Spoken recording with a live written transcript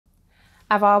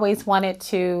I've always wanted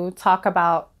to talk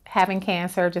about having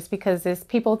cancer just because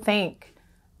people think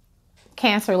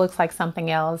cancer looks like something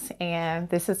else, and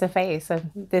this is a face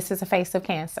of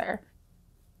cancer.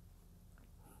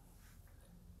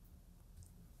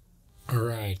 All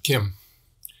right, Kim.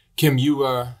 Kim,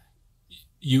 you've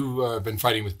been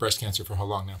fighting with breast cancer for how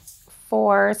long now?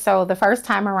 So the first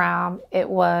time around, I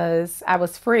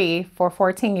was free for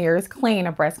 14 years clean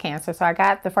of breast cancer. So I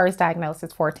got the first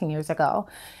diagnosis 14 years ago,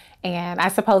 and I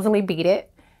supposedly beat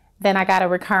it. Then I got a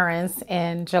recurrence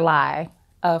in July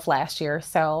of last year.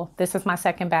 So this is my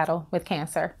second battle with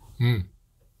cancer. Hmm.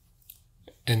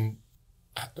 And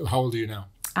how old are you now?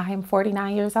 I am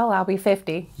 49 years old. I'll be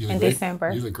 50 in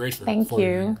December. You look great for Thank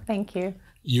 49. you. Thank you.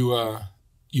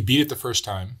 You beat it the first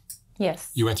time.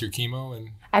 Yes. You went through chemo and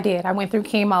I did. I went through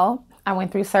chemo. I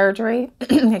went through surgery.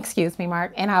 Excuse me,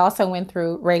 Mark. And I also went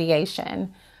through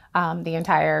radiation the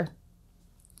entire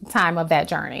time of that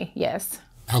journey. Yes.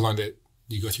 how long did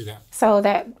you go through that? So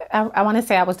I want to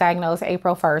say I was diagnosed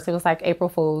April 1st. It was like April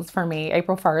Fool's for me,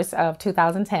 April 1st of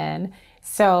 2010.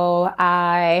 So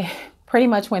I pretty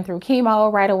much went through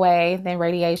chemo right away, then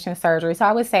radiation surgery. So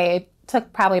I would say it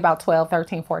took probably about 12,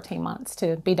 13, 14 months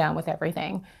to be done with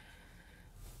everything.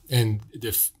 And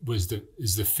is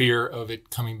the fear of it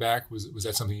coming back, was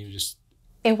that something you just...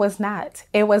 It was not.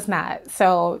 It was not.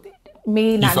 So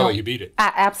me not... You felt like you beat it.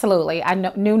 Absolutely. I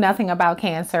knew nothing about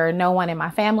cancer. No one in my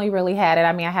family really had it.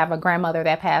 I mean, I have a grandmother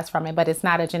that passed from it, but it's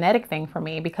not a genetic thing for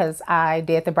me because I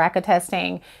did the BRCA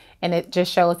testing and it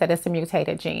just shows that it's a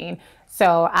mutated gene.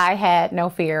 So I had no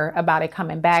fear about it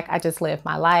coming back. I just lived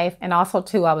my life. And also,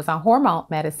 too, I was on hormone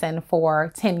medicine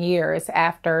for 10 years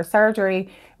after surgery,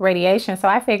 radiation. So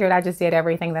I figured I just did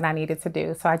everything that I needed to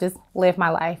do. So I just lived my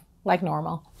life like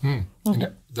normal. Mm-hmm.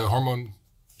 And the hormone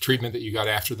treatment that you got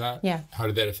after that, yeah, how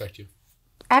did that affect you?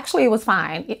 Actually, it was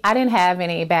fine. I didn't have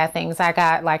any bad things. I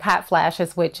got like hot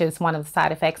flashes, which is one of the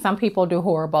side effects. Some people do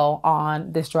horrible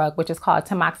on this drug, which is called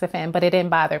tamoxifen, but it didn't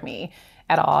bother me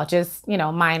at all. Just,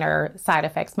 minor side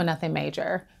effects, but nothing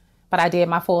major. But I did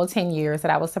my full 10 years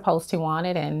that I was supposed to on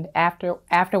it. And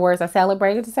afterwards, I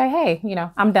celebrated to say, hey,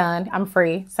 I'm done. I'm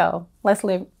free. So let's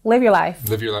live your life.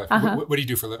 Live your life. Uh-huh. What do you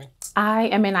do for a living? I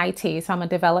am in IT. So I'm a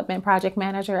development project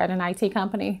manager at an IT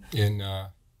company. In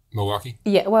Milwaukee?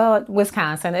 Yeah, well,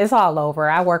 Wisconsin. It's all over.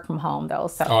 I work from home though,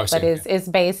 so but it's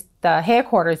based. The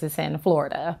headquarters is in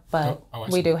Florida, but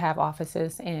we do have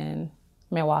offices in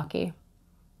Milwaukee.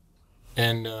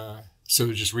 And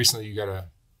so just recently, you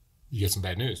get some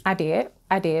bad news. I did.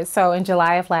 So in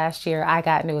July of last year, I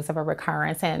got news of a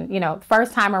recurrence, and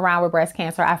first time around with breast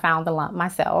cancer, I found the lump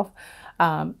myself.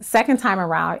 Second time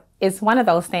around, it's one of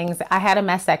those things. I had a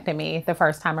mastectomy the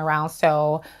first time around,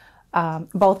 so.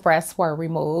 Both breasts were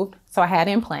removed, so I had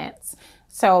implants.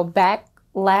 So back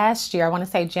last year, I want to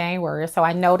say January, so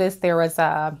I noticed there was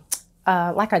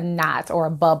like a knot or a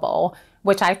bubble,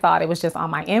 which I thought it was just on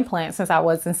my implant since I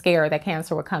wasn't scared that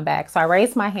cancer would come back. So I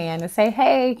raised my hand and say,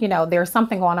 hey, there's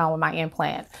something going on with my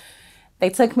implant. They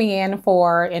took me in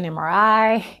for an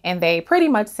MRI and they pretty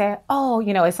much said, oh,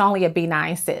 it's only a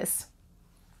benign cyst.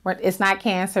 It's not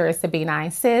cancer, it's a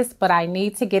benign cyst, but I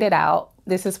need to get it out.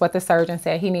 This is what the surgeon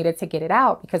said. He needed to get it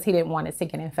out because he didn't want it to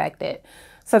get infected.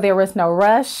 So there was no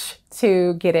rush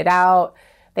to get it out.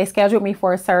 They scheduled me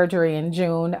for a surgery in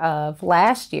June of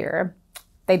last year.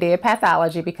 They did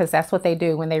pathology because that's what they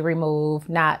do when they remove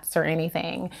knots or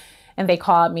anything. And they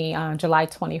called me on July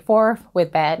 24th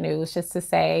with bad news just to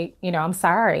say, I'm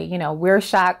sorry, we're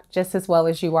shocked just as well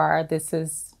as you are. This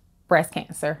is breast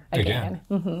cancer again.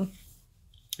 Mm-hmm.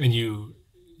 And you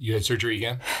had surgery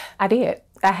again? I did.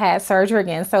 I had surgery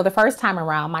again. So the first time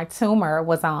around, my tumor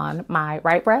was on my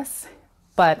right breast,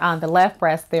 but on the left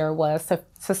breast, there was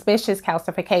suspicious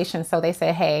calcification. So they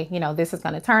said, hey, this is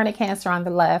going to turn to cancer on the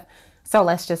left. So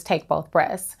let's just take both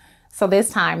breasts. So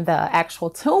this time the actual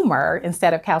tumor,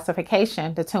 instead of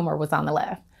calcification, the tumor was on the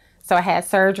left. So I had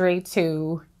surgery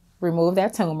to remove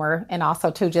that tumor and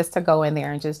also just to go in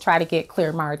there and just try to get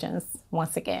clear margins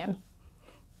once again.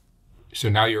 So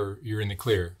now you're in the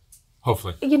clear,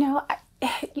 hopefully.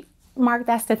 Mark,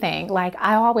 that's the thing. Like,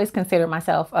 I always consider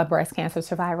myself a breast cancer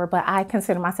survivor, but I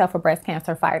consider myself a breast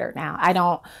cancer fighter now. I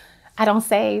don't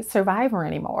say survivor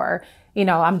anymore.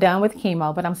 I'm done with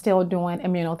chemo, but I'm still doing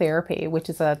immunotherapy, which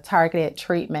is a targeted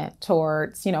treatment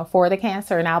towards, for the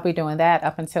cancer. And I'll be doing that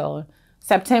up until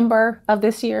September of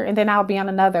this year. And then I'll be on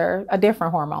a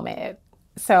different hormone med.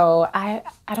 So I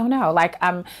don't know, like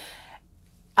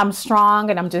I'm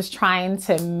strong and I'm just trying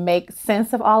to make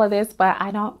sense of all of this, but I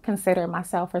don't consider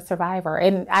myself a survivor.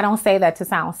 And I don't say that to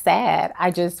sound sad. I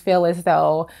just feel as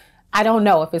though I don't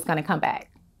know if it's going to come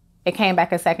back. It came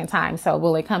back a second time. So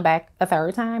will it come back a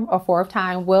third time or fourth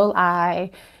time? Will I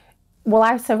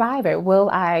survive it? Will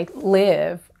I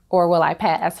live, or will I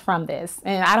pass from this?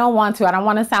 And I don't want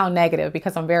to sound negative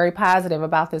because I'm very positive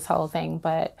about this whole thing,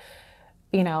 but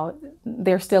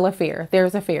there's still a fear.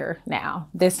 There's a fear now,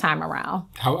 this time around.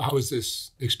 How has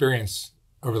this experience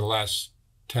over the last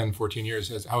 10, 14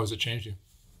 years, how has it changed you?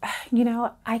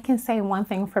 I can say one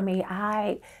thing for me.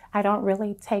 I don't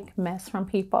really take mess from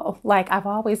people. Like, I've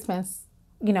always been,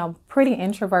 pretty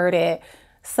introverted,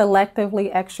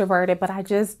 selectively extroverted, but I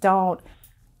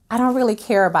don't really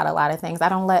care about a lot of things. I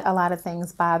don't let a lot of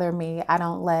things bother me. I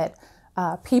don't let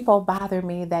people bother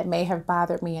me that may have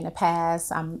bothered me in the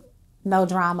past. I'm no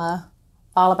drama,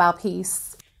 all about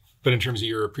peace. But in terms of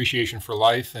your appreciation for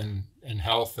life and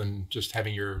health and just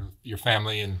having your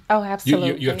family and... Oh,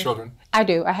 absolutely. You have children? I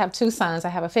do. I have two sons. I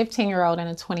have a 15-year-old and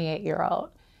a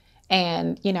 28-year-old.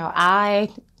 And,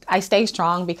 I stay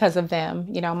strong because of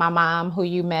them. My mom, who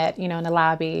you met, in the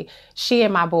lobby, she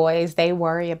and my boys, they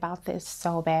worry about this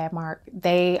so bad, Mark.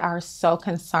 They are so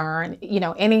concerned.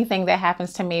 Anything that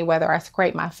happens to me, whether I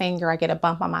scrape my finger, I get a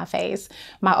bump on my face,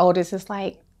 my oldest is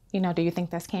like, do you think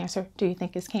that's cancer? Do you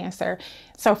think it's cancer?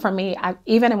 So for me,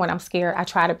 even when I'm scared, I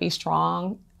try to be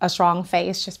strong, a strong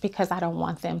face, just because I don't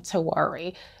want them to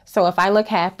worry. So if I look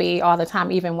happy all the time,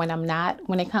 even when I'm not,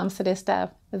 when it comes to this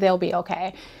stuff, they'll be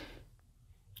okay.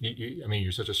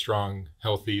 You're such a strong,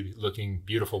 healthy looking,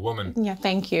 beautiful woman. Yeah,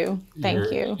 thank you.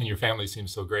 Thank you. And your family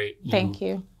seems so great. Thank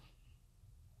you.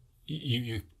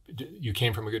 You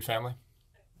came from a good family?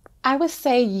 I would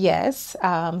say yes.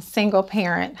 Single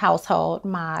parent household.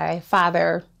 My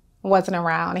father wasn't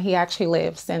around. He actually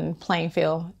lives in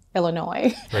Plainfield,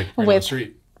 Illinois. Right on the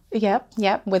street.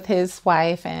 Yep, with his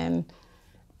wife and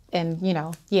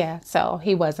so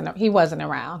he wasn't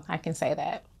around. I can say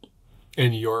that.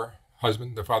 And your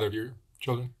husband, the father of your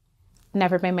children?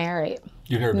 Never been married.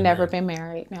 You've never been Never married? been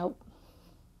married. Nope.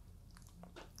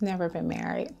 Never been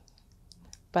married.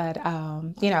 But,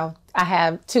 I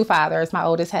have two fathers. My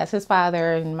oldest has his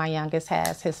father and my youngest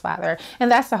has his father.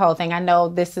 And that's the whole thing. I know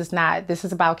this is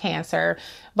about cancer.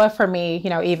 But for me,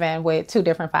 even with two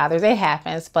different fathers, it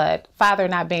happens. But father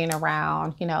not being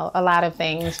around, a lot of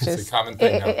things just... It's a common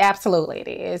thing. It absolutely it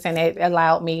is. And it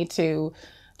allowed me to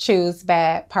choose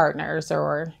bad partners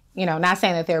or, not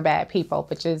saying that they're bad people,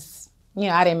 but just,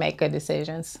 I didn't make good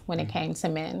decisions when it came to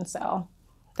men. So...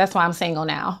 That's why I'm single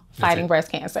now, fighting breast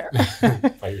cancer.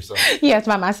 By yourself? Yes,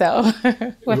 by myself,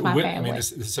 with my family.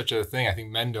 This is such a thing. I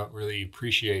think men don't really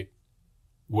appreciate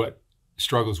what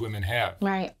struggles women have.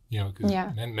 Right.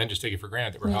 Because men just take it for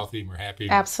granted that we're healthy and we're happy.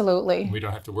 Absolutely. And we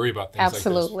don't have to worry about things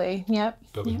Absolutely. like this. Yep.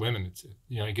 But with women, it's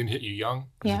it can hit you young,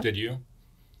 as it did you.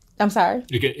 I'm sorry?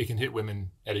 It can hit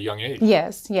women at a young age.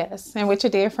 Yes. And which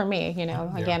it did for me.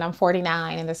 Again, I'm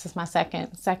 49 and this is my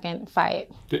second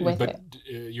fight with it.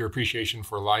 Your appreciation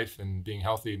for life and being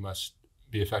healthy must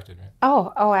be affected, right?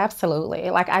 Oh, absolutely.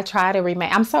 Like, I try to remain,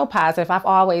 I'm so positive. I've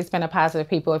always been a positive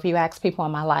people. If you ask people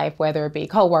in my life, whether it be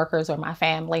coworkers or my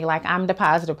family, like, I'm the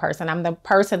positive person. I'm the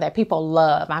person that people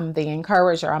love. I'm the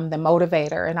encourager. I'm the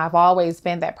motivator. And I've always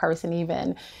been that person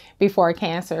even before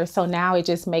cancer. So now it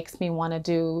just makes me want to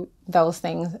do those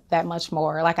things that much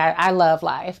more. Like, I love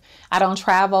life. I don't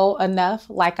travel enough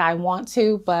like I want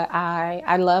to, but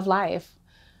I love life.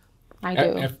 I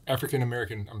do.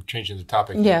 African-American, I'm changing the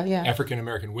topic. Yeah.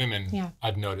 African-American women,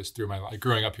 I've noticed through my life,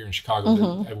 growing up here in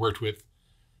Chicago, I worked with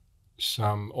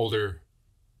some older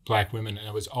Black women, and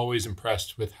I was always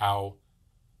impressed with how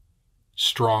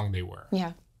strong they were.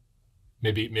 Yeah.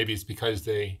 Maybe it's because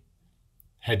they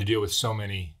had to deal with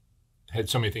had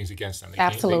so many things against them.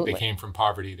 They came from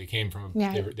poverty. They came from,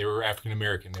 they were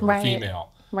African-American. They were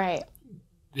female. Right.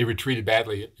 They were treated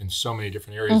badly in so many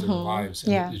different areas of their lives.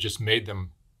 And it just made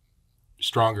them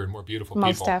stronger and more beautiful people.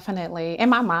 Most definitely. And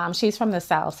my mom, she's from the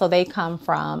South. So they come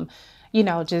from,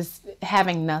 just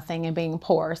having nothing and being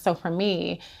poor. So for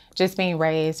me, just being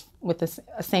raised with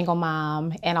a single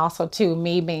mom, and also too,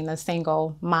 me being a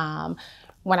single mom,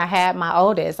 when I had my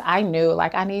oldest, I knew,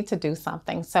 like, I need to do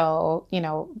something. So,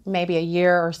 maybe a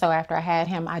year or so after I had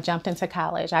him, I jumped into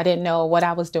college. I didn't know what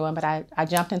I was doing, but I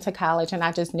jumped into college, and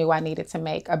I just knew I needed to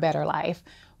make a better life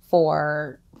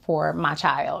for my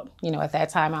child. At that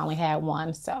time, I only had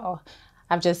one. So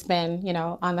I've just been,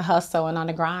 on the hustle and on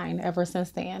the grind ever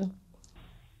since then.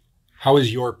 How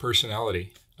has your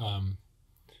personality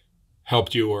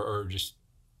helped you or just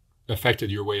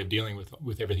affected your way of dealing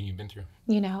with everything you've been through?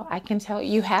 You know, I can tell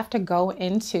you have to go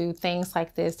into things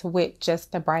like this with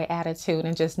just a bright attitude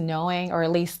and just knowing, or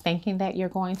at least thinking, that you're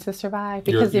going to survive.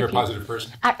 Because you're a positive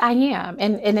person. I am.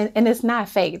 And it's not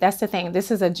fake. That's the thing.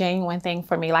 This is a genuine thing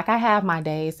for me. Like, I have my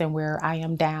days and where I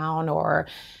am down, or,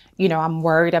 you know, I'm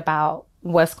worried about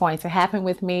what's going to happen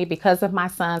with me because of my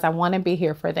sons. I want to be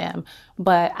here for them,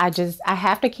 but I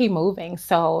have to keep moving.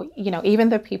 So, you know, even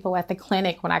the people at the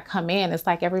clinic, when I come in, it's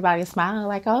like everybody's smiling,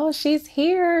 like, oh, she's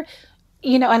here,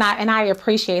 you know, and I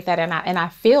appreciate that. And I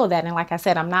feel that. And like I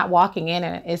said, I'm not walking in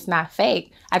and it's not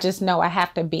fake. I just know I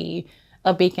have to be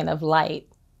a beacon of light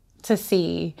to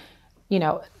see, you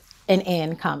know, an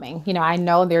end coming. You know, I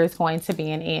know there's going to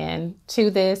be an end to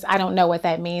this. I don't know what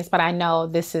that means, but I know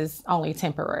this is only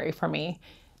temporary for me.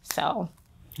 So,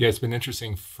 yeah, it's been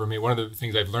interesting for me. One of the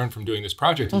things I've learned from doing this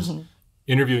project is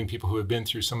interviewing people who have been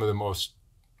through some of the most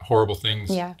horrible things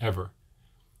ever.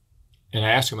 And I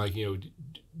ask them, like, you know,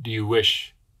 do you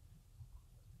wish,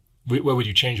 what would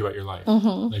you change about your life?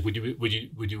 Like, would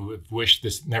you have wished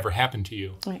this never happened to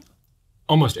you? Right.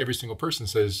 Almost every single person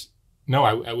says, no,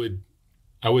 I would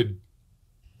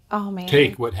oh, man.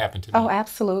 take what happened to me. Oh,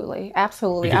 absolutely.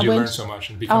 Absolutely. Because you learn so much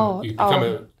and you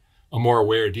become a more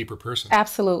aware, deeper person.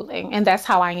 Absolutely. And that's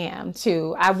how I am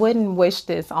too. I wouldn't wish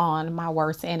this on my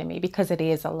worst enemy, because it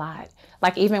is a lot.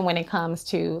 Like, even when it comes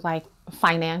to like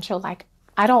financial, like,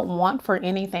 I don't want for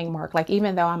anything, Mark. Like,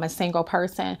 even though I'm a single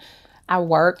person, I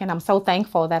work, and I'm so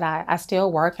thankful that I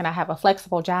still work and I have a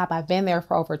flexible job. I've been there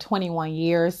for over 21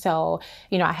 years. So,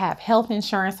 you know, I have health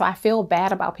insurance. So I feel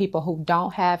bad about people who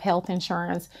don't have health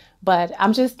insurance, but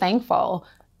I'm just thankful.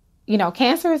 You know,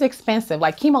 cancer is expensive,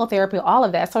 like chemotherapy, all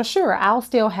of that. So sure, I'll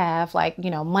still have, like, you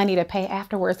know, money to pay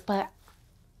afterwards, but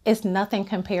it's nothing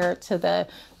compared to the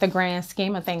grand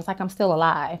scheme of things. Like, I'm still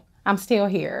alive. I'm still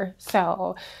here.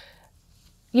 So,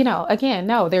 you know, again,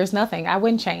 no, there's nothing. I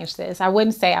wouldn't change this. I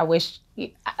wouldn't say I wish.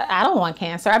 I don't want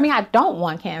cancer. I mean, I don't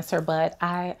want cancer, but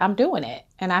I'm doing it.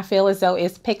 And I feel as though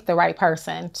it's picked the right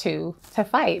person to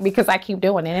fight, because I keep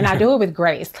doing it. And I do it with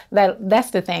grace.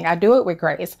 That's the thing. I do it with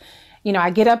grace. You know,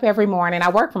 I get up every morning. I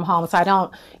work from home, so I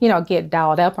don't, you know, get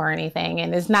dolled up or anything.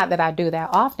 And it's not that I do that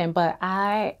often, but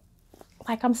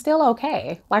I'm still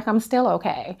okay. Like, I'm still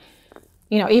okay.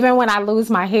 You know, even when I lose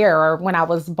my hair, or when I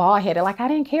was bald headed, like, I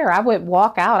didn't care. I would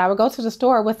walk out. I would go to the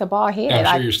store with a bald head.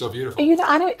 I'm sure you're still beautiful. You know,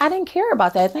 I didn't care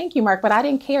about that. Thank you, Mark. But I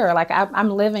didn't care. Like, I'm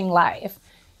living life.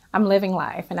 I'm living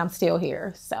life, and I'm still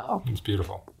here. So it's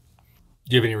beautiful.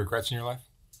 Do you have any regrets in your life?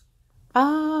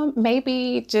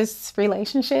 Maybe just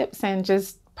relationships and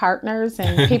just partners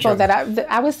and people that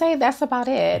I would say that's about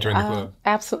it. Join the club.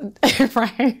 Absolutely.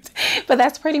 Right. But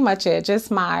that's pretty much it.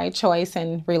 Just my choice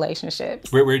in relationships.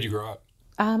 Where did you grow up?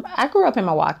 I grew up in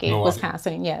Milwaukee,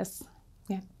 Wisconsin. Yes.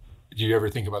 Yeah. Did you ever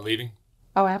think about leaving?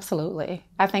 Oh, absolutely.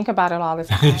 I think about it all the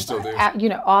time. You still do? You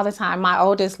know, all the time. My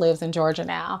oldest lives in Georgia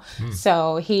now.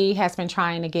 So he has been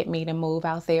trying to get me to move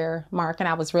out there, Mark, and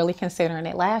I was really considering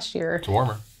it last year. It's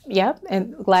warmer. Yep.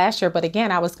 And last year, but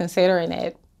again, I was considering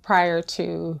it prior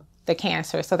to the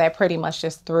cancer. So that pretty much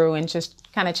just threw and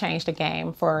just kind of changed the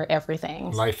game for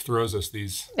everything. Life throws us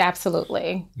these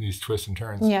twists and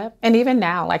turns. Yep. And even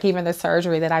now, like, even the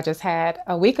surgery that I just had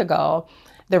a week ago,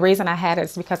 the reason I had it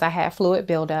is because I had fluid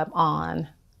buildup on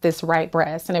this right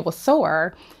breast and it was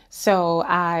sore. So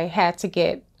I had to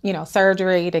get, you know,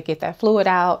 surgery to get that fluid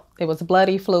out. It was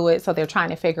bloody fluid. So they're trying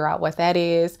to figure out what that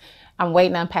is. I'm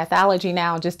waiting on pathology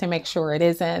now just to make sure it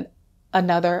isn't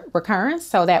another recurrence.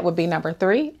 So that would be number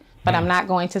 3. But I'm not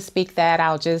going to speak that.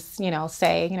 I'll just, you know,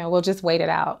 say, you know, we'll just wait it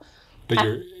out. But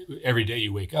every day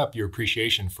you wake up, your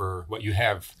appreciation for what you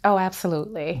have. Oh,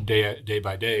 absolutely. Day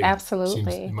by day.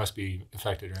 Absolutely. It must be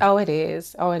affected, right? Oh, it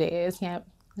is. Oh, it is. Yep.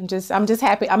 I'm just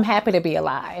happy. I'm happy to be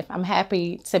alive. I'm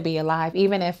happy to be alive,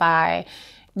 even if I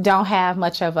don't have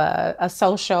much of a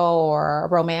social or a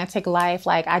romantic life.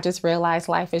 Like, I just realized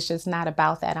life is just not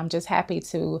about that. I'm just happy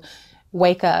to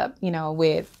wake up, you know,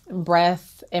 with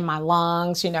breath in my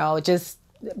lungs, you know, just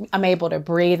I'm able to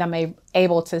breathe. I'm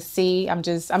able to see. I'm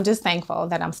just thankful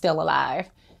that I'm still alive.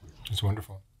 That's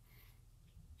wonderful.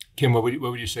 Kim, what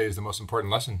would you say is the most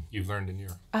important lesson you've learned in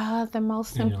your the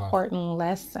most important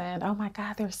lesson? Oh my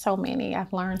God, there's so many.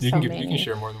 I've learned so many. You can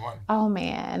share more than one. Oh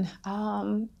man.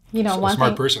 You know, a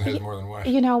smart person has more than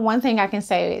one. You know, one thing I can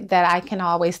say that I can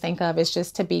always think of is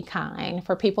just to be kind,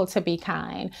 for people to be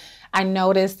kind. I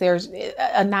notice there's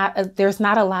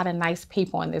not a lot of nice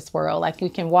people in this world. Like, you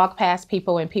can walk past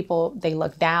people and people, they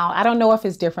look down. I don't know if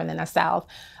it's different in the South,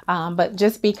 but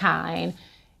just be kind,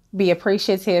 be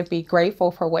appreciative, be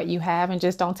grateful for what you have, and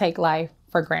just don't take life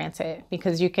for granted,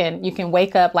 because you can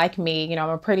wake up like me. You know, I'm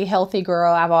a pretty healthy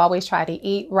girl. I've always tried to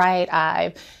eat right.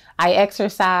 I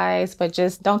exercise, but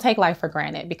just don't take life for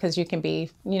granted, because you can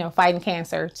be, you know, fighting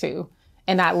cancer too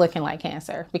and not looking like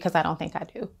cancer, because I don't think I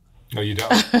do. No, you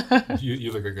don't.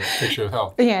 you look like a picture of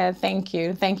health. Yeah, thank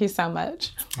you. Thank you so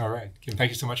much. All right. Kim,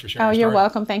 thank you so much for sharing Oh, your you're story.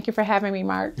 welcome. Thank you for having me,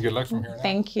 Mark. Good luck from here on out.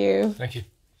 Thank you. Thank you.